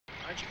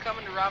you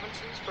coming to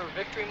Robinson's for a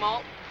victory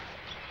malt?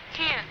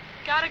 Can't.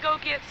 Gotta go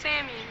get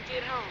Sammy and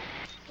get home.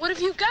 What have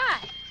you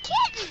got?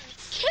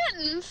 Kittens!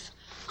 Kittens?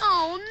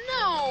 Oh,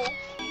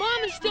 no.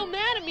 Mom is still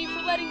mad at me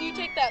for letting you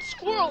take that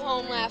squirrel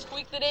home last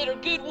week that ate her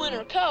good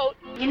winter coat.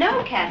 You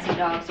know cats and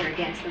dogs are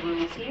against the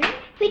rules here.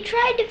 We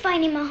tried to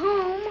find him a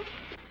home.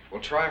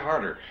 We'll try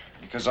harder,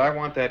 because I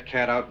want that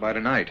cat out by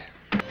tonight.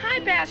 Hi,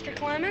 Pastor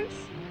Clements.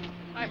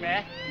 Hi,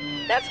 Matt.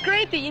 That's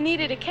great that you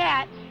needed a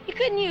cat. You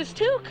couldn't use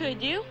two,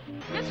 could you?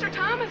 Mr.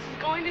 Thomas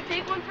is going to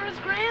take one for his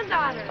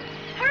granddaughter.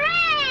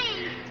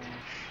 Hooray!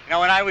 You know,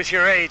 when I was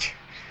your age,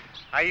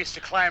 I used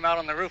to climb out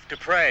on the roof to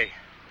pray.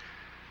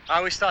 I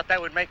always thought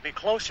that would make me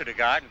closer to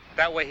God, and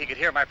that way he could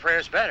hear my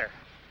prayers better.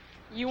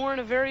 You weren't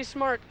a very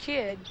smart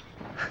kid.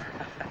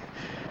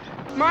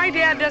 My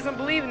dad doesn't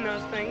believe in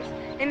those things,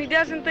 and he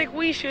doesn't think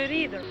we should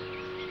either.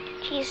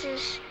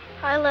 Jesus,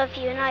 I love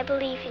you and I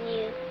believe in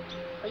you.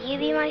 Will you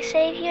be my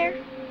savior?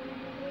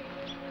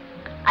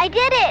 I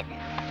did it!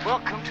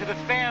 Welcome to the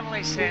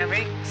family,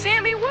 Sammy.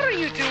 Sammy, what are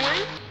you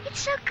doing? It's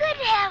so good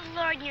to have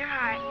Lord in your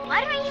heart.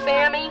 Why don't you...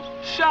 Sammy,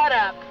 shut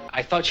up.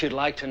 I thought you'd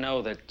like to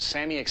know that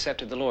Sammy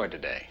accepted the Lord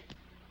today.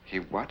 He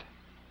what?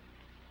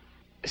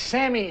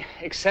 Sammy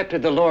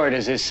accepted the Lord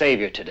as his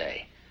Savior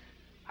today.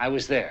 I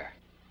was there.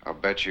 I'll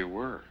bet you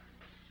were.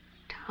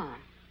 Tom.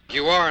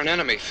 You are an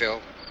enemy,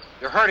 Phil.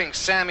 You're hurting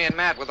Sammy and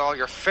Matt with all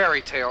your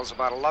fairy tales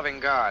about a loving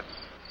God.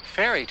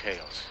 Fairy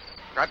tales.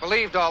 I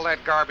believed all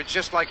that garbage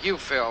just like you,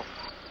 Phil.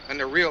 And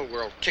the real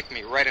world kicked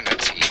me right in the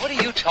teeth. What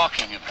are you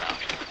talking about?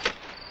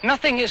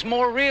 Nothing is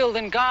more real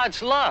than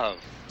God's love.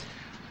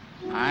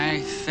 I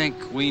think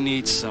we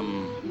need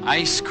some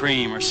ice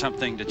cream or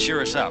something to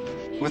cheer us up.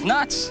 With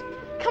nuts.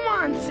 Come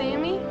on,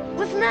 Sammy,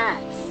 with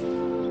nuts.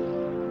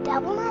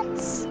 Double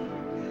nuts?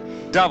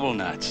 Double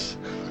nuts.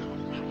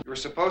 You were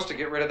supposed to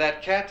get rid of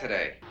that cat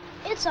today.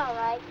 It's all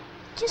right.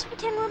 Just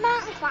pretend we're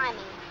mountain climbing.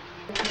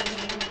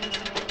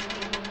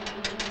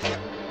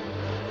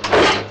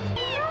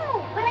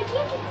 No, but I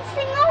can't get this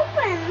thing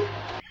open.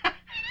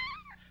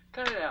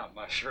 Cut it out,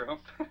 Mushroom.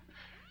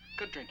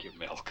 Go drink your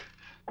milk.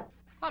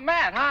 Oh,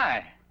 Matt,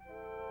 hi.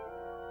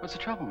 What's the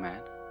trouble,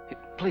 Matt? Hey,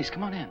 please,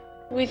 come on in.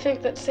 We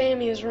think that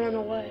Sammy has run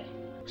away.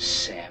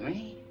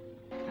 Sammy?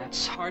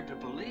 That's hard to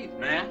believe,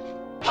 Matt.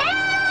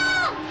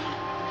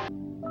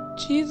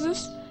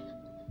 Jesus,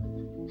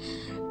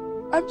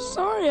 I'm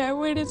sorry I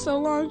waited so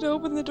long to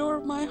open the door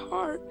of my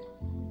heart.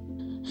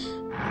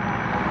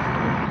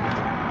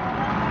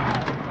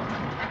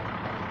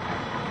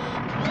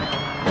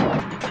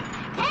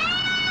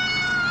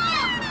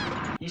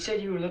 You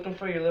said you were looking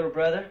for your little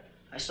brother?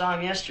 I saw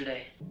him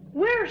yesterday.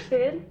 Where,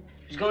 Sid?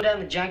 He was going down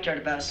to the junkyard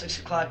about 6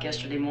 o'clock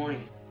yesterday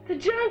morning. The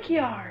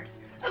junkyard.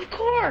 Of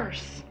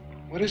course.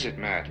 What is it,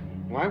 Matt?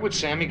 Why would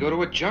Sammy go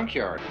to a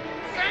junkyard?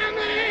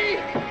 Sammy!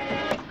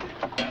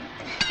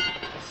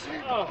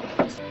 Oh.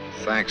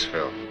 Thanks,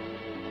 Phil.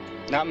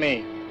 Not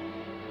me.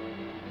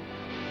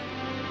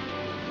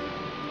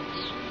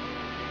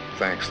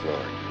 Thanks,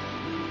 Lord.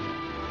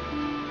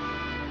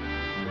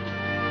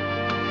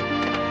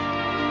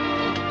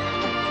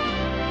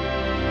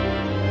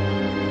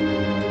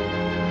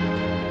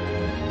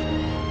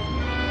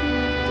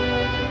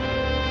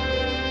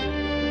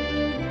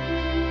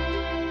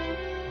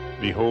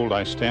 Behold,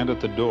 I stand at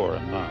the door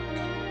and knock.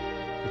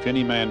 If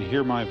any man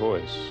hear my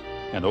voice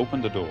and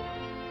open the door,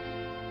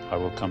 I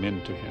will come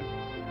in to him